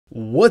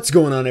What's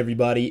going on,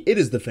 everybody? It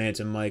is the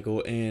Phantom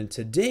Michael, and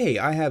today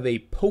I have a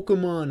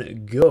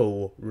Pokemon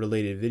Go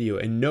related video.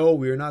 And no,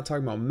 we are not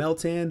talking about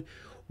Meltan.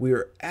 We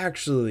are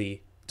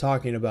actually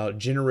talking about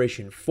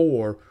Generation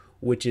 4,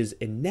 which is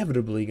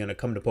inevitably going to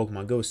come to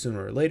Pokemon Go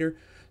sooner or later.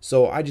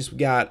 So this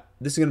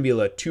is going to be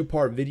a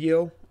two-part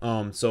video.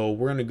 So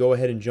we're going to go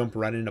ahead and jump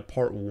right into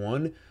part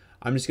 1.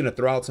 I'm just going to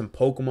throw out some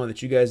Pokemon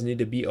that you guys need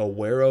to be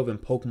aware of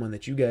and Pokemon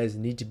that you guys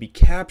need to be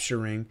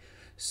capturing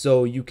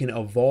so you can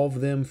evolve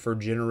them for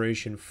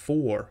Generation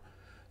 4.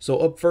 So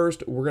up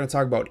first, we're going to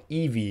talk about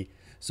Eevee.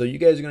 So you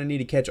guys are going to need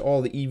to catch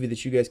all the Eevee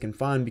that you guys can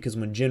find, because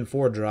when Gen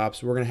 4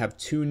 drops, we're going to have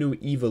 2 new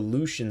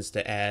evolutions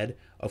to add.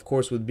 Of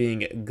course, with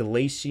being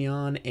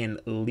Glaceon and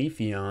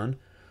Leafeon.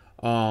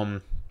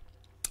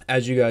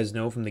 As you guys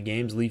know from the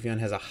games, Leafeon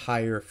has a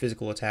higher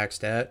physical attack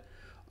stat.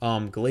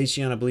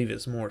 Glaceon, I believe,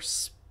 is more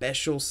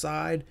special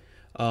side.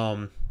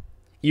 Even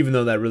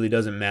though that really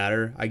doesn't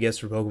matter, I guess,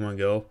 for Pokemon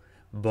Go.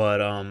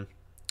 But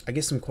I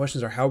guess some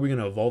questions are, how are we going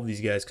to evolve these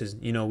guys? Because,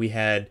 we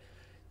had,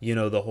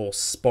 the whole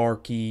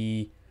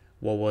Sparky,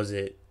 what was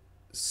it?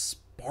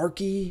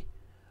 Sparky?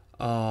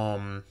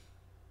 No,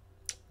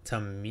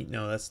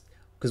 that's,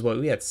 because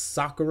we had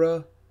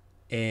Sakura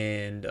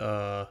and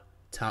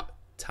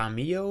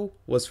Tamio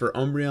was for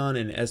Umbreon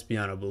and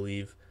Espeon, I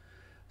believe.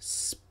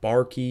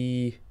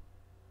 Sparky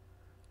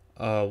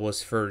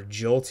was for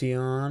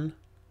Jolteon.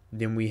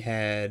 Then we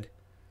had,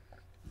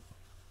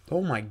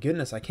 oh my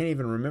goodness, I can't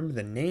even remember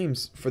the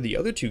names for the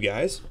other two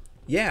guys.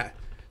 Yeah,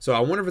 so I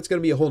wonder if it's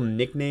going to be a whole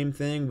nickname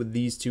thing with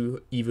these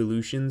 2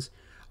 evolutions.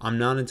 I'm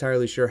not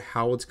entirely sure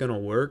how it's going to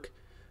work.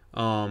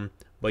 But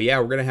yeah,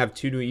 we're going to have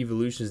 2 new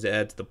evolutions to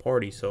add to the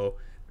party. So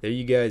there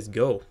you guys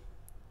go.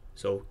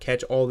 So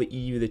catch all the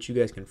Eevee that you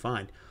guys can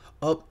find.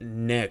 Up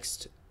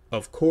next,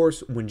 of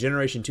course, when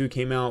Generation 2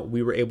 came out,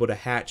 we were able to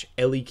hatch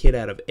Elekid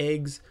out of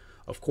eggs.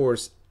 Of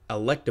course,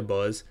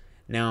 Electabuzz.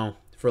 Now,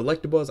 for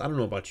Electabuzz, I don't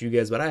know about you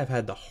guys, but I have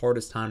had the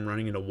hardest time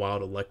running into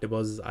wild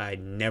Electabuzzes. I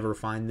never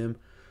find them.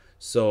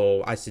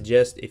 So I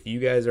suggest, if you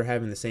guys are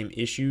having the same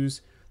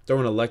issues, throw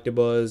an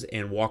Electabuzz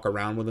and walk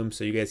around with them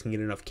so you guys can get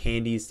enough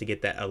candies to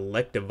get that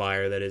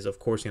Electivire that is, of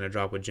course, going to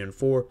drop with Gen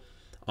 4.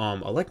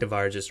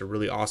 Electivire is just a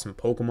really awesome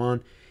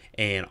Pokemon.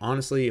 And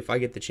honestly, if I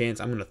get the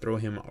chance, I'm going to throw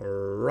him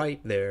right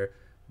there,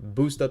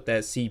 boost up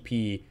that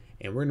CP,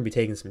 and we're going to be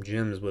taking some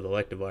gems with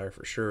Electivire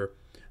for sure.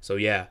 So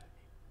yeah,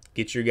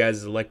 get your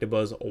guys'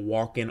 Electabuzz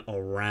walking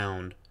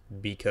around,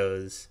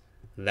 because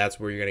that's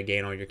where you're going to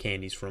gain all your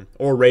candies from.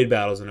 Or raid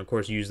battles, and of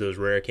course use those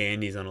rare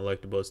candies on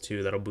Electabuzz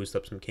too. That'll boost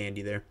up some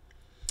candy there.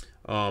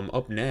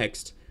 Up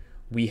next,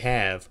 we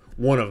have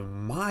one of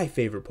my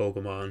favorite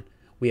Pokemon.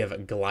 We have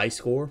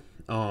Gliscor.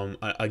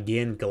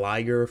 Again,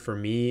 Gligar for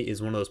me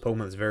is one of those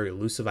Pokemon that's very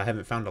elusive. I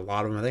haven't found a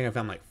lot of them. I think I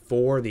found like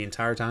 4 the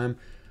entire time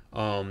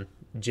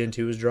Gen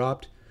 2 was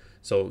dropped.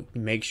 So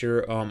make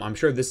sure, I'm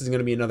sure this is going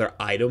to be another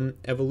item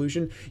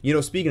evolution.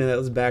 Speaking of that,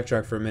 let's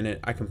backtrack for a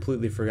minute. I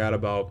completely forgot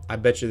about, I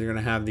bet you they're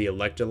going to have the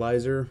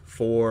Electrolyzer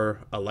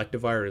for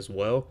Electivire as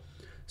well.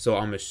 So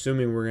I'm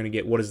assuming we're going to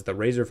get, what is it, the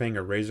Razor Fang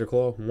or Razor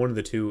Claw? One of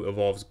the 2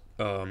 evolves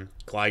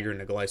Gligar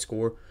into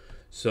Gliscor.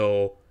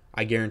 So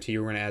I guarantee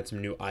you're going to add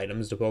some new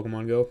items to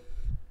Pokemon Go.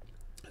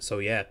 So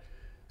yeah,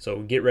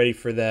 so get ready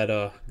for that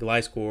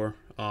Gliscor.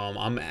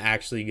 I'm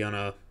actually going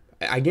to,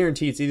 I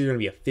guarantee it's either going to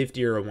be a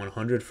 50 or a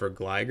 100 for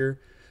Gligar.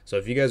 So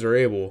if you guys are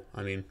able,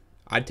 I mean,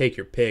 I'd take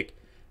your pick,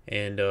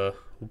 and I'd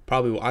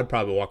probably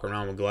walk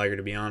around with Gligar,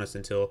 to be honest,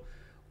 until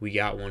we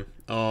got one.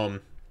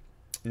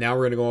 Now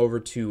we're going to go over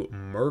to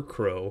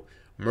Murkrow.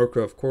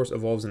 Murkrow, of course,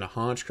 evolves into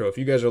Honchkrow. If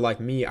you guys are like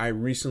me, I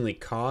recently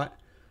caught,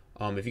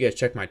 if you guys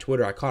check my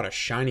Twitter, I caught a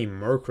shiny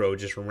Murkrow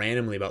just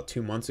randomly about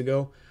 2 months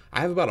ago.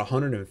 I have about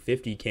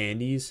 150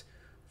 candies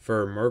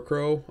for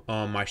Murkrow.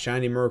 My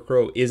shiny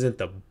Murkrow isn't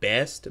the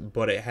best,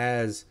 but it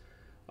has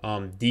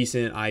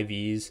decent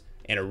IVs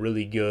and a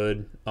really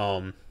good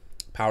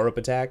power-up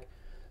attack.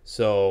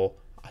 So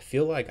I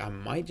feel like I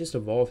might just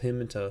evolve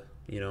him into,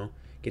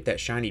 get that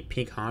shiny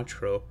pink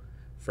Honchkrow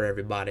for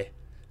everybody.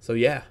 So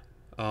yeah,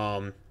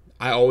 I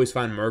always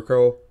find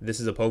Murkrow, this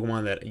is a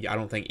Pokemon that I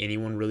don't think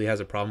anyone really has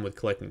a problem with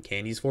collecting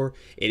candies for.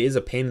 It is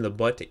a pain in the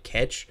butt to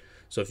catch.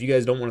 So if you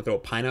guys don't want to throw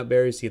Pineapple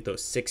Berries to get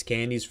those 6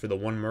 candies for the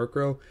 1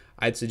 Murkrow,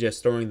 I'd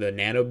suggest throwing the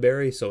Nano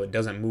Berry so it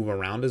doesn't move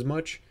around as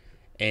much.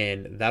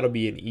 And that'll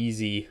be an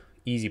easy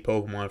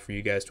Pokemon for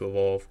you guys to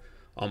evolve.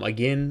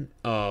 Again,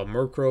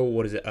 Murkrow,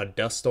 what is it? A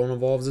Dust Stone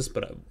evolves this,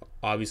 but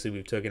obviously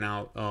we've taken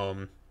out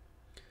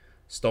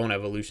Stone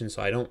Evolution,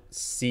 so I don't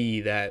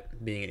see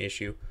that being an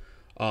issue.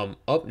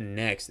 Up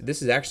next,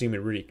 this is actually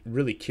been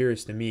really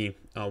curious to me.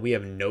 We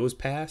have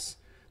Nosepass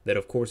that,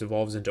 of course,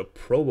 evolves into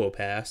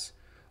Probopass.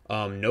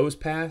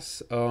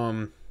 Nosepass,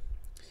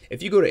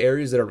 if you go to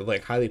areas that are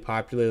like highly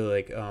populated,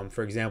 like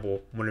for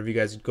example, whenever you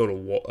guys go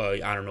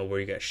to I don't know where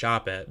you guys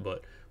shop at,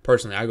 but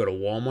personally I go to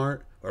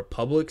Walmart or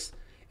Publix,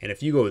 and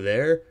if you go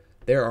there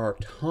are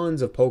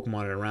tons of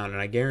Pokemon around,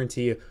 and I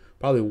guarantee you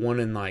probably 1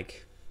 in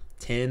like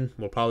 10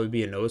 will probably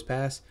be a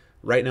Nosepass.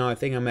 Right now I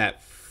think I'm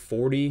at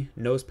 40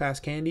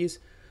 Nosepass candies,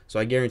 so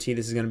I guarantee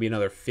this is going to be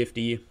another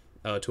 50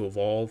 to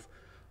evolve.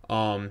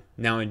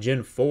 Now in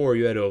Gen 4,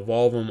 you had to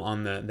evolve them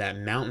on that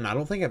mountain. I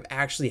don't think I've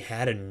actually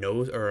had a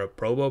nose or a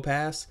Probo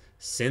Pass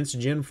since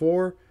Gen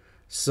 4.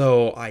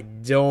 So I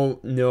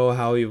don't know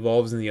how he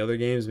evolves in the other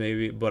games,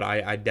 maybe, but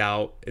I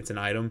doubt it's an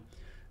item.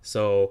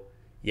 So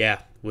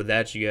yeah, with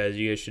that, you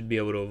guys should be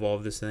able to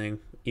evolve this thing.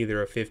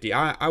 Either a 50.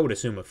 I would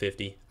assume a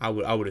 50. I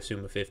would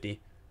assume a 50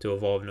 to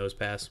evolve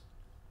Nosepass.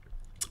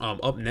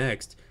 Up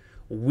next,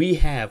 we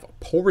have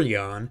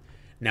Porygon.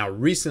 Now,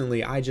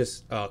 recently, I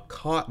just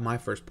caught my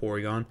first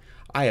Porygon.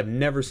 I have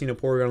never seen a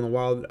Porygon in the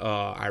wild.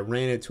 I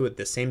ran into it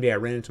the same day I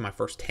ran into my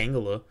first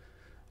Tangela.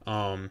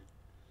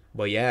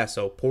 But yeah,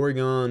 so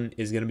Porygon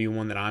is going to be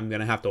one that I'm going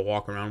to have to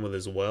walk around with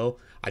as well.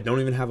 I don't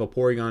even have a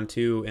Porygon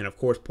 2, and of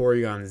course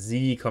Porygon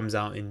Z comes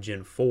out in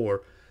Gen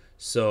 4.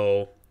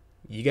 So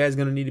you guys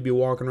going to need to be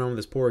walking around with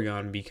this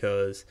Porygon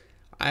because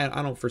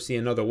I don't foresee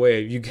another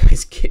way of you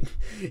guys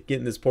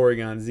getting this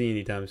Porygon Z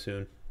anytime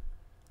soon.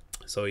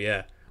 So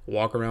yeah,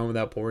 walk around with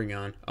that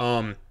Porygon.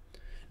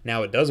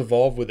 Now it does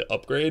evolve with the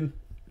upgrade.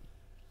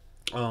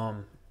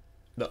 The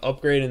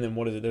upgrade, and then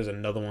what is it? There's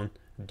another one.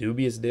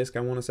 Dubious Disc,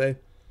 I want to say.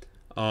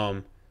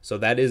 So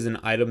that is an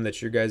item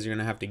that you guys are going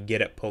to have to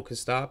get at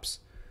Pokestops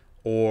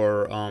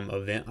or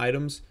event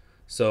items.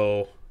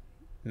 So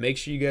make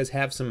sure you guys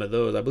have some of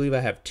those. I believe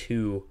I have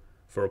 2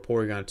 for a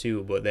Porygon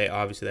 2, but they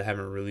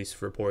haven't released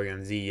for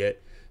Porygon Z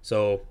yet.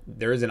 So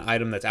there is an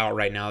item that's out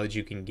right now that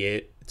you can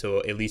get to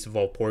at least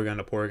evolve Porygon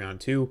to Porygon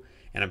 2,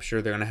 and I'm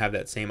sure they're going to have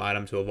that same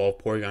item to evolve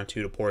Porygon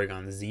 2 to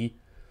Porygon Z.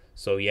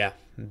 So yeah,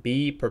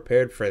 be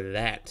prepared for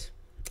that.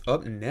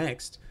 Up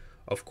next,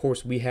 of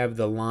course, we have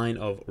the line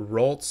of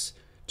Ralts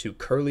to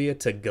Kirlia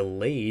to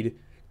Gallade.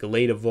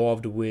 Gallade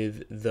evolved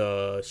with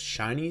the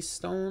Shiny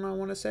Stone, I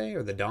want to say,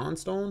 or the Dawn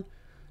Stone.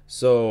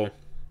 So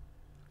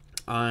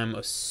I'm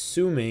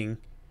assuming,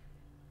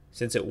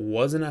 since it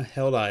wasn't a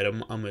held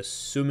item, I'm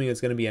assuming it's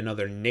going to be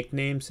another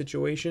nickname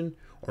situation.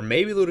 Or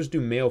maybe they'll just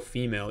do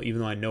male-female, even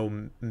though I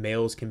know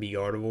males can be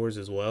Gardevoirs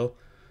as well.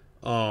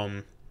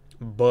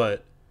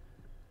 But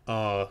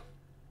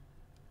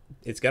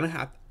it's going to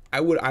have... I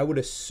would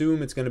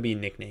assume it's going to be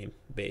nickname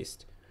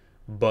based.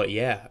 But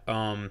yeah,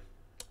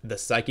 the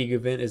Psychic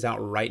event is out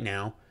right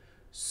now.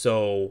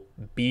 So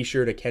be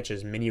sure to catch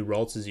as many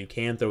Ralts as you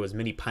can. Throw as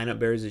many Pineapple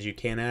Berries as you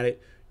can at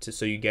it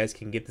so you guys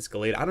can get this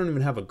Gallade. I don't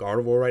even have a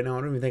Gardevoir right now.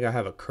 I don't even think I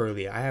have a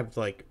Kirlia. I have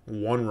like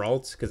 1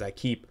 Ralts because I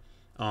keep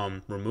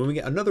removing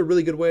it. Another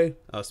really good way,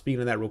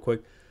 speaking of that real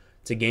quick,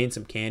 to gain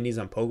some candies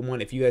on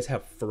Pokemon. If you guys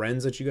have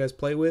friends that you guys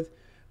play with,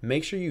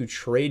 make sure you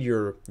trade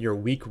your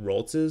weak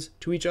Raltses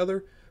to each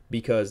other,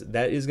 because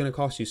that is going to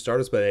cost you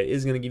Stardust, but it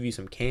is going to give you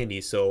some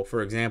candy. So,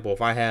 for example,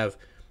 if I have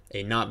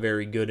a not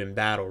very good in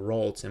battle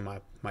Ralts and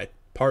my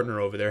partner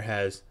over there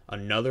has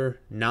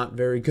another not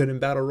very good in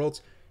battle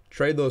Ralts,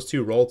 trade those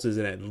 2 Raltses,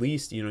 and at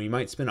least, you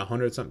might spend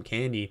 100 something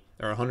candy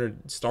or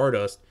 100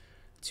 Stardust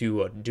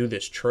to do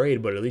this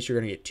trade, but at least you're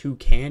going to get 2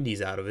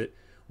 candies out of it,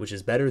 which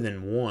is better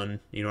than 1.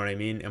 You know what I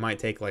mean? It might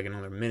take like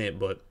another minute,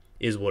 but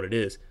is what it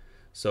is.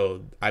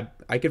 So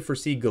I could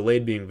foresee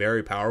Gallade being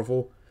very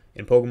powerful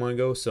in Pokemon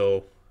Go.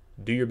 So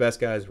do your best,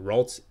 guys.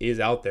 Ralts is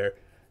out there,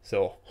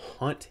 so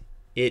hunt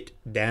it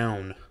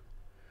down.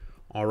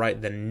 All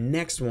right, the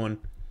next one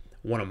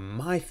of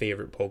my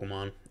favorite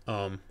Pokemon,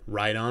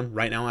 Rhydon.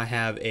 Right now I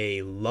have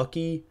a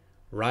Lucky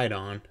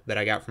Rhydon that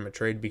I got from a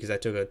trade because I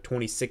took a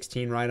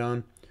 2016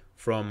 Rhydon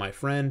from my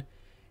friend,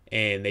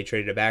 and they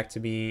traded it back to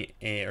me,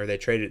 or they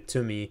traded it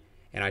to me,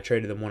 and I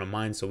traded them one of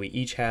mine. So we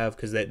each have,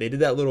 because they did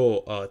that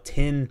little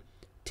 10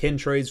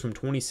 trades from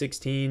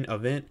 2016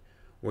 event,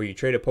 where you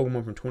trade a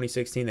Pokemon from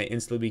 2016 that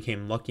instantly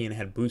became lucky and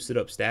had boosted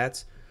up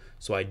stats.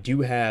 So I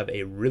do have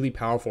a really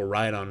powerful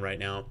Rhydon right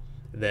now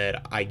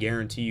that I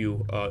guarantee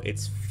you,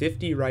 it's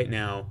 50 right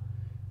now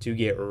to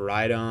get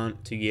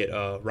Rhydon, to get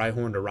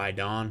Rhyhorn to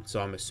Rhydon.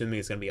 So I'm assuming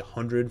it's going to be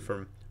 100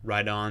 from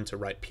Rhydon to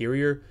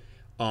Rhyperior.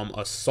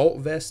 Assault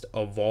Vest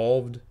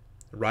evolved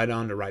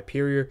Rhydon to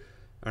Rhyperior.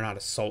 Or not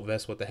Assault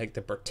Vest, what the heck?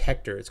 The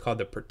Protector. It's called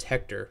the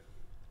Protector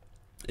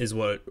is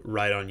what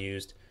Rhydon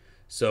used.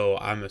 So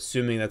I'm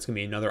assuming that's going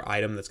to be another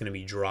item that's going to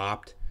be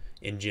dropped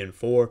in Gen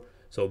 4.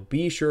 So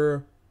be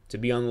sure to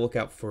be on the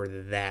lookout for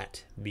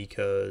that,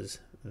 because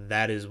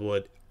that is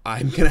what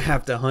I'm going to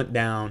have to hunt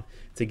down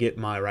to get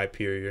my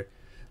Rhyperior.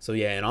 So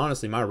yeah, and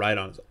honestly, my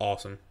Rhydon is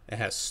awesome. It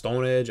has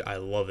Stone Edge. I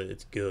love it.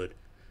 It's good.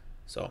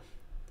 So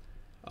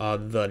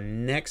the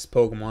next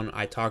Pokemon,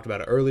 I talked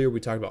about it earlier.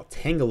 We talked about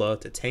Tangela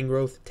to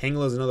Tangrowth.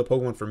 Tangela is another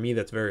Pokemon for me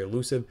that's very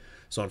elusive.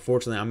 So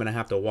unfortunately, I'm going to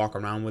have to walk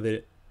around with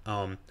it.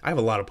 I have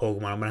a lot of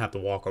Pokemon I'm going to have to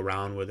walk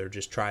around with or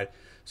just try.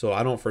 So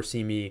I don't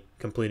foresee me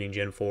completing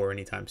Gen 4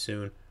 anytime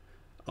soon.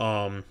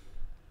 Or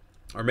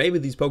maybe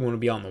these Pokemon will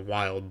be out in the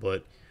wild,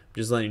 but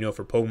just letting you know,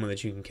 for Pokemon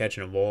that you can catch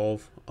and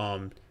evolve.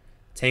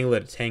 Tangela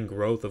to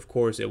Tangrowth, of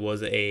course, it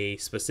was a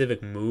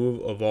specific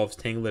move, evolves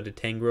Tangela to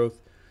Tangrowth.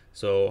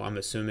 So I'm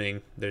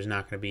assuming there's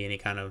not going to be any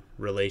kind of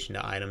relation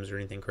to items or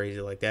anything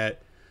crazy like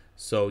that.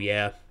 So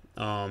yeah,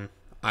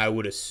 I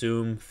would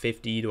assume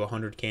 50 to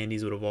 100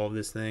 candies would evolve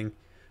this thing.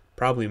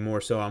 Probably more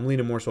so. I'm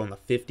leaning more so on the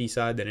 50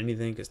 side than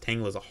anything because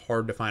Tangle is a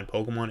hard to find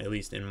Pokemon, at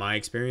least in my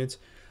experience.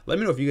 Let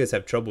me know if you guys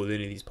have trouble with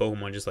any of these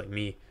Pokemon just like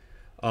me.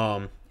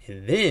 And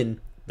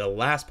then the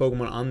last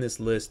Pokemon on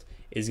this list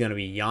is going to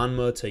be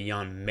Yanma to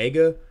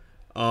Yanmega.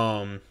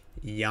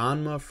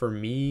 Yanma for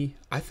me,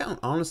 I found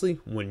honestly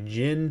when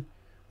Gen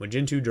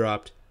 2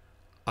 dropped,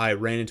 I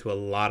ran into a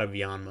lot of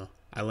Yanma.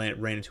 I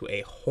ran into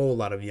a whole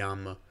lot of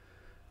Yanma.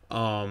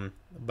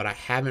 But I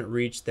haven't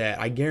reached that.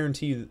 I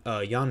guarantee you,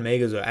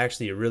 Yanmegas are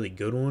actually a really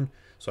good one.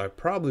 So I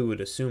probably would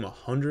assume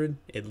 100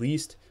 at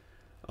least.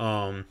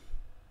 But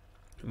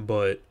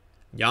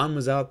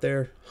Yanma's out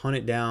there, hunt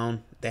it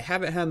down. They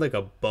haven't had like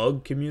a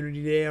bug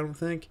community day, I don't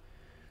think.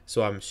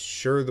 So I'm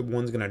sure the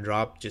one's gonna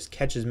drop. Just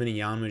catch as many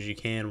Yanma as you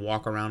can.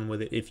 Walk around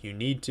with it if you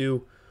need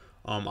to.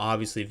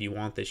 Obviously, if you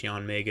want this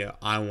Yanmega,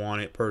 I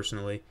want it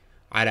personally.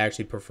 I'd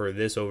actually prefer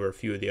this over a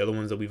few of the other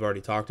ones that we've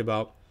already talked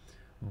about.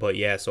 But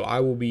yeah, so I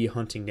will be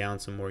hunting down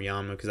some more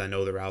Yanma because I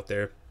know they're out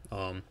there,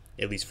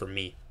 at least for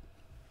me.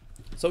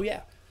 So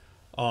yeah,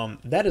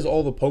 that is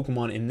all the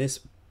Pokemon in this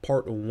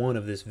part 1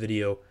 of this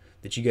video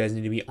that you guys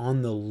need to be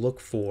on the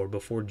look for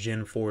before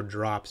Gen 4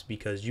 drops,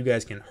 because you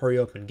guys can hurry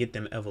up and get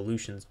them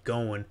evolutions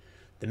going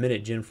the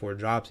minute Gen 4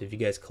 drops if you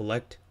guys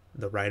collect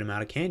the right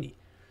amount of candy.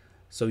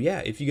 So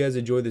yeah, if you guys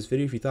enjoyed this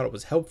video, if you thought it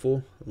was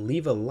helpful,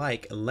 leave a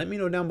like and let me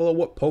know down below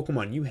what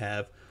Pokemon you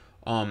have.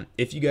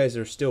 If you guys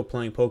are still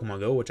playing Pokemon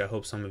Go, which I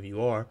hope some of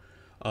you are,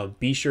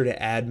 be sure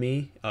to add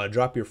me.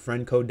 Drop your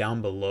friend code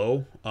down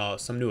below.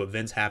 Some new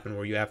events happen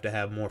where you have to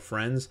have more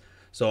friends.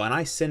 So, and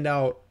I send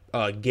out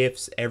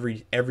gifts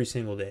every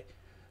single day.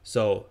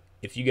 So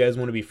if you guys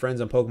want to be friends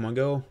on Pokemon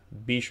Go,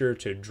 be sure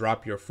to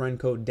drop your friend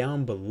code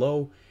down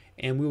below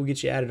and we will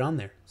get you added on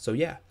there. So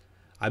yeah,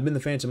 I've been the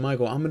Phantom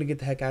Michael. I'm going to get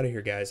the heck out of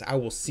here, guys. I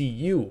will see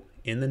you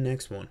in the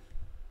next one.